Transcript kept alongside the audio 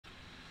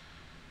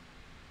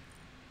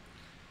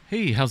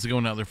Hey, how's it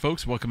going out there,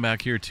 folks? Welcome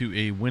back here to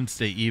a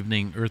Wednesday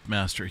evening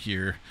Earthmaster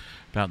here,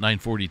 about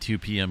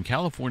 9:42 p.m.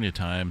 California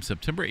time,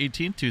 September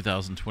 18th,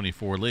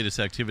 2024. Latest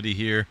activity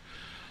here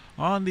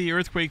on the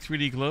Earthquake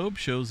 3D globe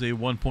shows a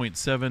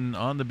 1.7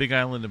 on the Big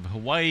Island of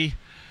Hawaii,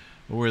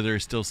 where they're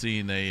still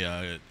seeing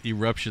a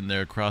eruption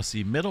there across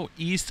the Middle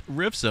East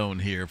Rift Zone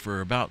here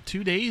for about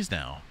 2 days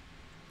now.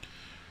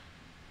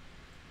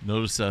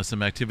 Notice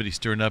some activity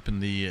stirring up in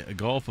the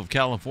Gulf of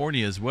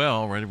California as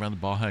well, right around the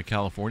Baja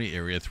California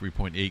area,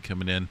 3.8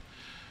 coming in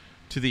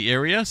to the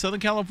area. Southern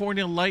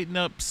California lighten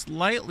up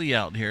slightly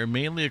out here,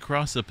 mainly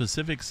across the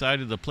Pacific side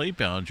of the plate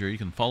boundary. You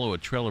can follow a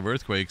trail of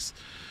earthquakes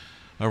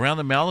around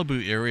the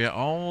Malibu area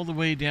all the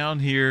way down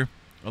here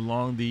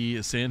along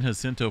the San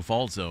Jacinto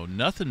Fault Zone.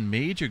 Nothing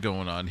major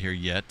going on here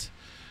yet.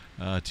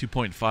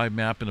 2.5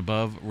 map and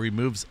above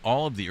removes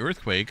all of the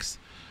earthquakes.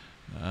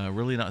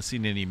 Really not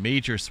seeing any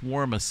major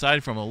swarm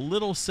aside from a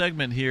little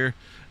segment here,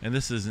 and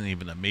this isn't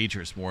even a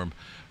major swarm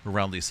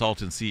around the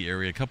Salton Sea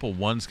area. A couple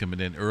ones coming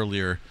in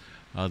earlier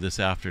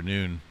this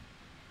afternoon.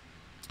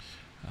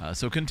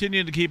 So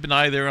continue to keep an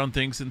eye there on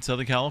things in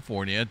Southern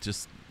California.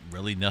 Just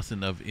really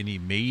nothing of any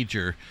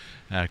major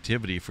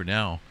activity for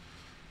now.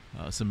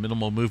 Some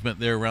minimal movement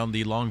there around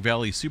the Long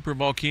Valley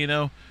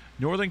supervolcano.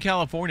 Northern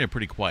California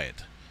pretty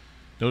quiet.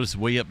 Notice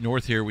way up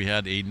north here we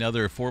had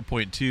another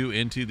 4.2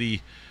 into the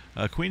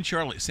Queen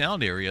Charlotte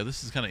Sound area.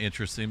 This is kind of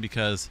interesting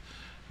because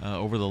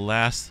over the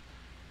last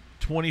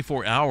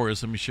 24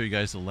 hours, let me show you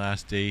guys the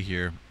last day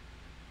here.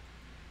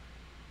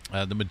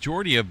 The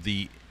majority of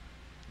the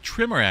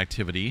tremor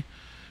activity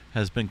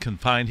has been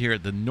confined here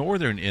at the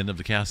northern end of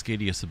the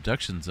Cascadia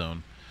subduction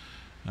zone,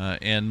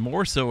 and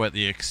more so at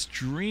the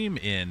extreme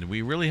end.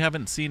 We really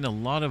haven't seen a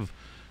lot of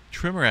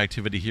tremor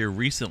activity here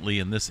recently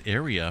in this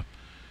area,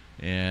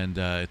 and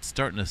it's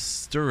starting to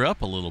stir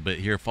up a little bit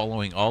here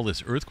following all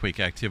this earthquake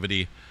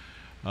activity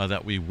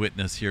that we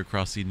witness here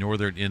across the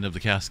northern end of the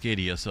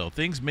Cascadia. So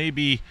things may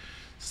be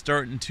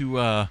starting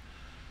to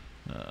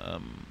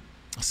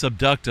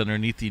subduct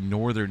underneath the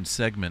northern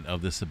segment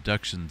of the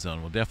subduction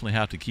zone. We'll definitely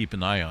have to keep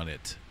an eye on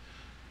it.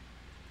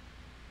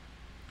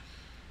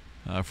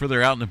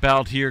 Further out and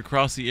about here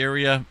across the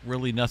area,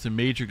 really nothing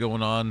major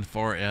going on as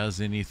far as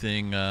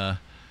anything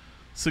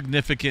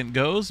significant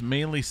goes.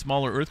 Mainly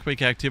smaller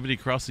earthquake activity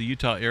across the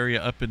Utah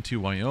area up into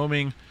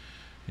Wyoming.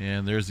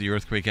 And there's the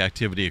earthquake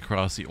activity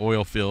across the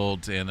oil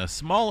fields, and a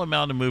small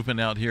amount of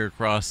movement out here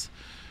across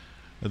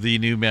the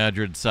New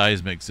Madrid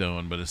seismic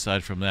zone. But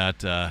aside from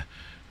that,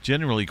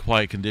 generally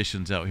quiet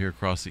conditions out here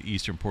across the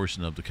eastern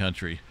portion of the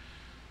country.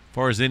 As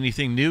far as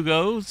anything new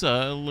goes,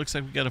 looks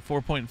like we got a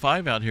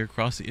 4.5 out here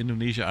across the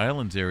Indonesia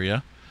Islands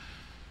area.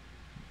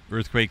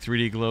 Earthquake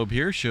 3D globe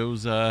here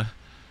shows the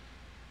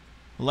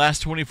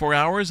last 24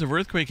 hours of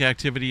earthquake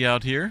activity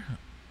out here.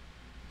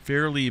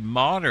 Fairly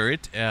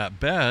moderate at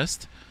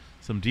best.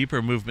 Some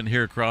deeper movement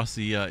here across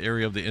the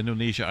area of the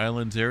Indonesia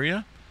Islands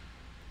area.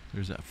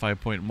 There's that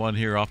 5.1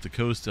 here off the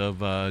coast of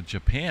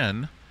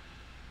Japan.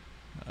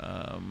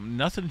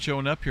 Nothing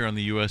showing up here on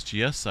the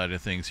USGS side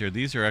of things here.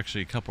 These are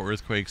actually a couple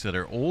earthquakes that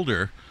are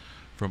older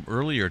from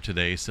earlier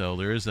today. So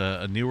there is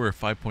a newer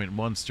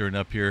 5.1 stirring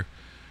up here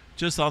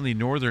just on the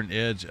northern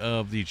edge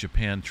of the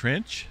Japan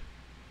Trench.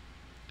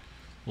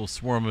 A little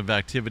swarm of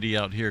activity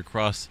out here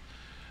across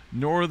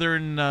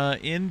northern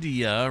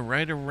India,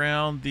 right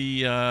around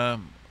the...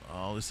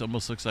 this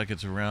almost looks like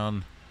it's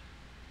around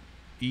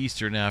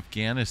eastern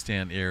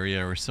Afghanistan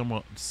area, or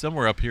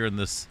somewhere up here in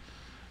this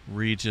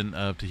region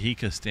of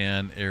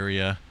Tajikistan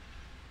area.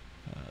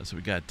 So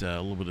we got a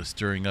little bit of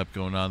stirring up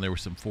going on. There were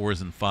some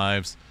 4s and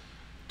 5s.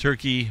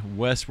 Turkey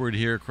westward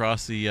here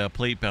across the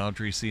plate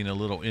boundary, seeing a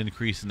little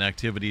increase in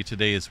activity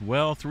today as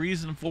well.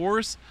 3s and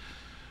 4s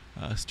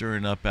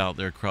stirring up out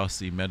there across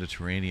the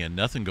Mediterranean.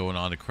 Nothing going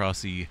on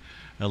across the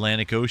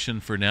Atlantic Ocean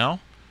for now.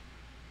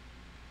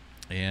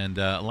 And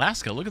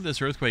Alaska, look at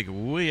this earthquake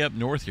way up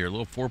north here, a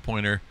little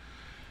 4-pointer,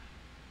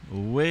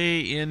 way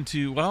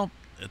into, well,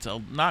 it's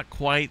not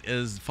quite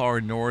as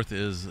far north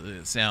as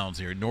it sounds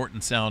here.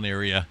 Norton Sound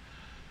area,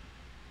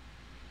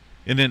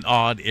 in an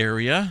odd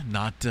area,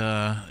 not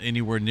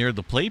anywhere near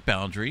the plate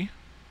boundary.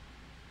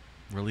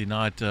 Really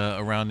not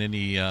around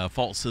any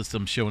fault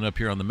system showing up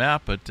here on the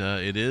map, but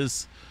it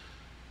is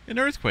an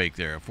earthquake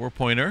there. A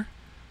 4-pointer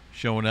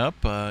showing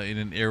up in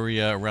an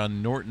area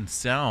around Norton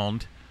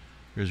Sound.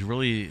 There's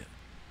really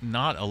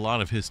not a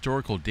lot of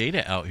historical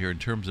data out here in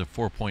terms of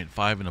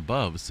 4.5 and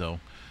above, so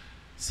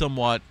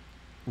somewhat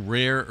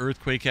rare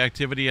earthquake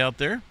activity out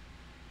there.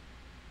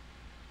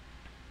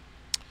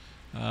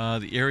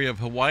 The area of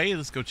Hawaii,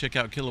 let's go check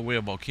out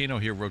Kilauea Volcano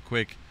here real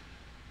quick,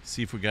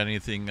 see if we got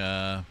anything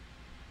to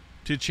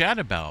chat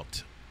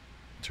about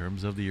in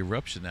terms of the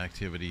eruption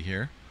activity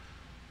here.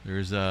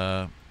 There's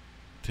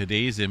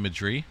today's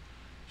imagery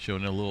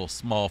showing a little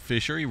small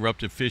fissure,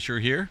 eruptive fissure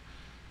here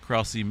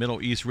across the Middle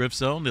East Rift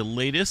Zone, the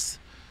latest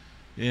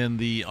in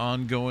the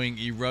ongoing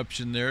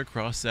eruption there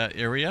across that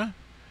area.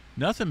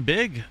 Nothing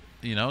big,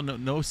 you know,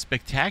 no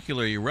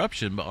spectacular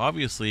eruption, but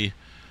obviously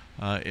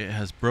it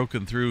has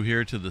broken through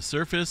here to the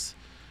surface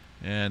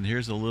And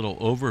here's a little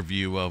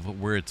overview of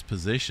where it's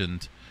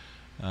positioned.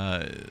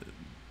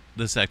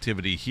 This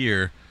activity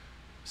here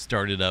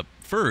started up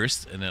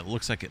first, and it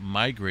looks like it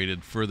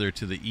migrated further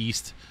to the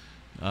east,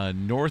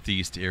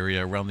 northeast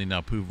area around the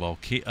Napu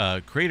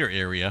crater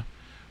area,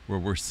 where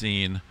we're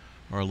seeing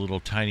our little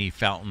tiny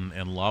fountain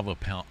and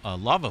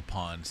lava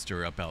pond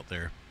stir up out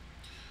there.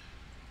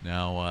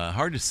 Now,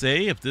 hard to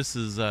say if this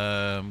is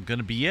going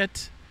to be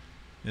it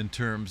in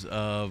terms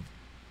of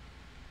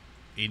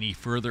any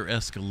further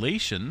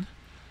escalation.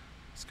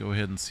 Let's go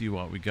ahead and see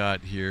what we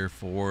got here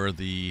for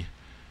the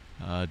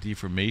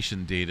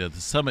deformation data. The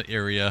summit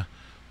area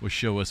will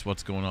show us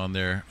what's going on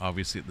there.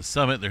 Obviously at the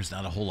summit there's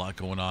not a whole lot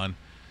going on,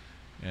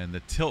 and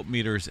the tilt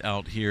meters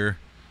out here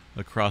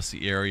across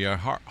the area,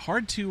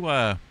 hard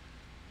to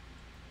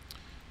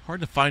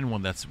find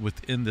one that's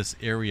within this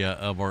area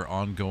of our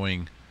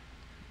ongoing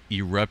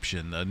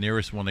eruption. The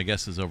nearest one, I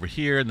guess, is over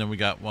here, and then we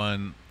got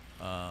one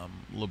a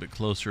little bit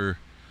closer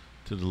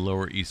to the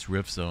lower east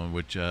rift zone,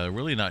 which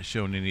really not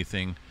showing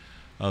anything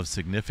of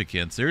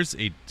significance. There's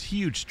a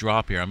huge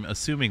drop here. I'm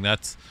assuming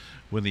that's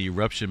when the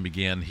eruption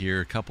began here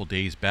a couple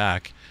days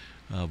back.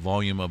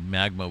 Volume of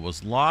magma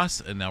was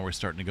lost, and now we're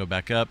starting to go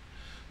back up.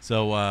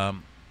 So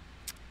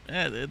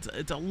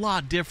it's a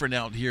lot different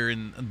out here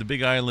in the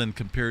Big Island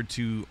compared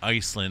to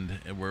Iceland,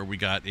 where we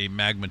got a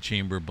magma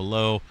chamber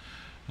below,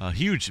 a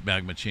huge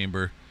magma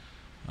chamber,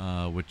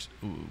 which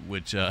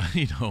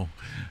you know,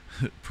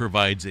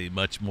 provides a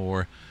much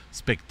more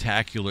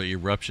spectacular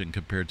eruption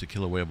compared to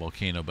Kilauea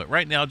Volcano. But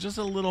right now, just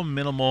a little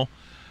minimal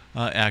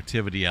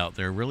activity out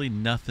there. Really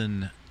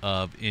nothing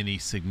of any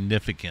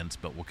significance,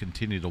 but we'll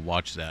continue to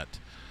watch that.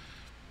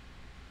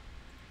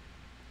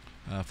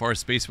 As far as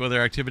space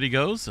weather activity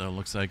goes,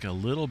 looks like a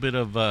little bit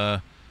of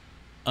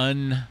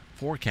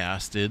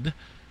unforecasted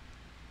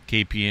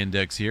KP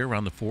index here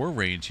around the 4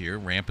 range here,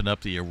 ramping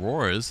up the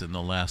auroras in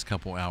the last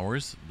couple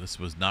hours. This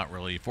was not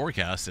really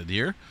forecasted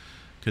here.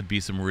 Could be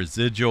some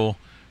residual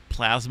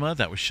plasma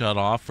that was shut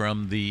off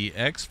from the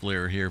X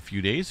flare here a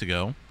few days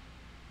ago.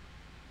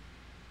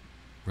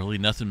 Really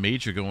nothing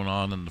major going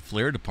on in the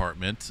flare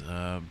department.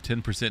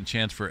 10%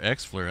 chance for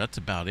X flare, that's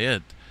about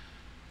it.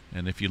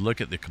 And if you look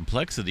at the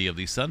complexity of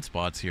these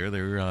sunspots here,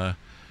 they're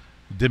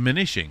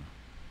diminishing.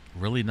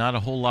 Really not a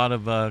whole lot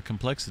of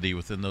complexity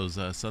within those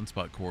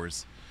sunspot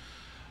cores.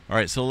 All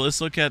right, so let's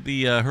look at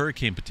the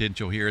hurricane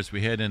potential here as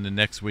we head into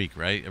next week,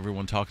 right?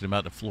 Everyone talking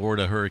about the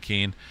Florida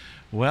hurricane.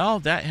 Well,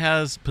 that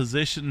has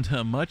positioned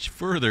much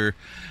further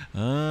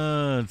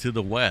to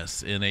the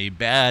west in a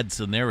bad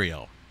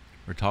scenario.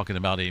 We're talking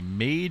about a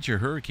major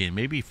hurricane,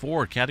 maybe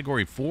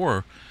Category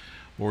 4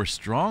 or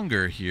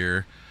stronger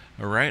here,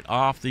 right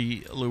off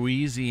the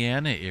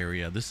Louisiana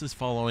area. This is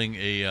following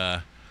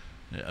a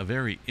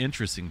very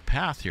interesting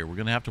path here. We're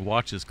going to have to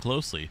watch this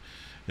closely.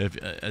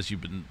 As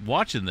you've been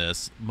watching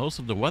this, most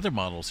of the weather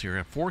models here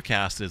have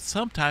forecasted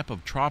some type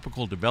of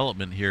tropical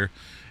development here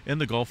in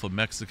the Gulf of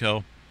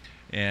Mexico,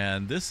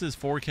 and this is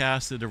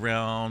forecasted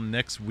around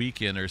next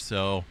weekend or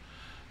so.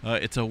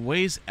 It's a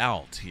ways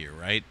out here,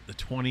 right? The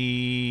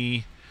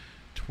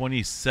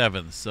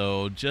 27th,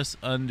 so just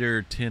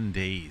under 10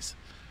 days.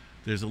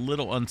 There's a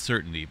little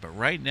uncertainty, but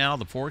right now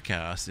the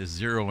forecast is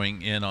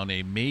zeroing in on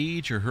a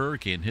major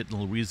hurricane hitting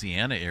the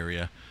Louisiana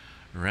area,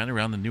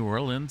 around the New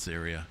Orleans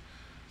area.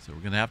 So we're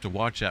going to have to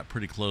watch that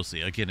pretty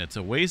closely. Again, it's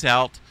a ways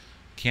out.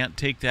 Can't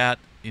take that,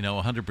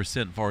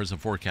 100% as far as the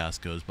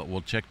forecast goes, but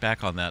we'll check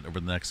back on that over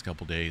the next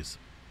couple days.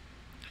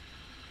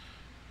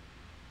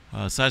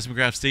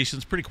 Seismograph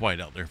station's pretty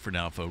quiet out there for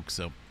now, folks.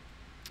 So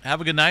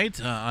have a good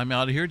night. I'm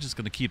out of here. Just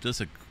going to keep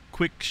this a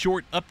quick,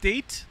 short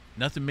update.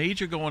 Nothing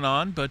major going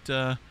on, but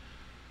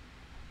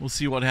we'll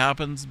see what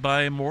happens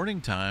by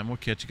morning time. We'll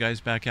catch you guys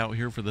back out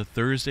here for the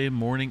Thursday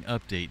morning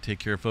update. Take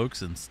care,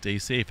 folks, and stay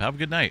safe. Have a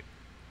good night.